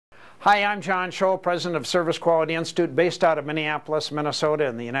Hi, I'm John Scholl, President of Service Quality Institute, based out of Minneapolis, Minnesota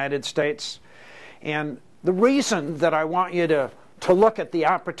in the United States. And the reason that I want you to look at the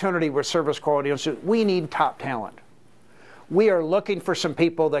opportunity with Service Quality Institute, we need top talent. We are looking for some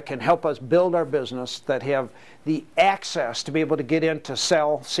people that can help us build our business, that have the access to be able to get in to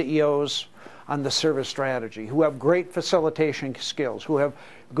sell CEOs on the service strategy, who have great facilitation skills, who have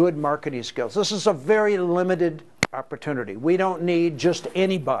good marketing skills. This is a very limited opportunity. We don't need just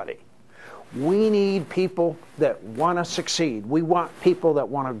anybody. We need people that want to succeed. We want people that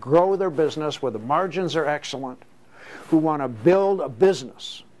want to grow their business where the margins are excellent, who want to build a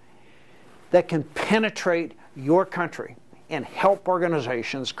business that can penetrate your country and help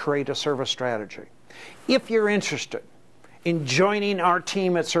organizations create a service strategy. If you're interested in joining our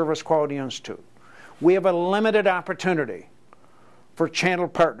team at Service Quality Institute, we have a limited opportunity for channel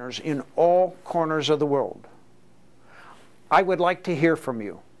partners in all corners of the world. I would like to hear from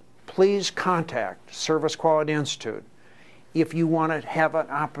you. Please contact Service Quality Institute if you want to have an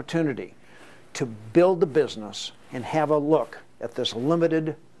opportunity to build the business and have a look at this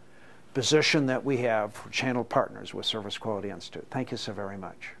limited position that we have for channel partners with Service Quality Institute. Thank you so very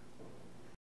much.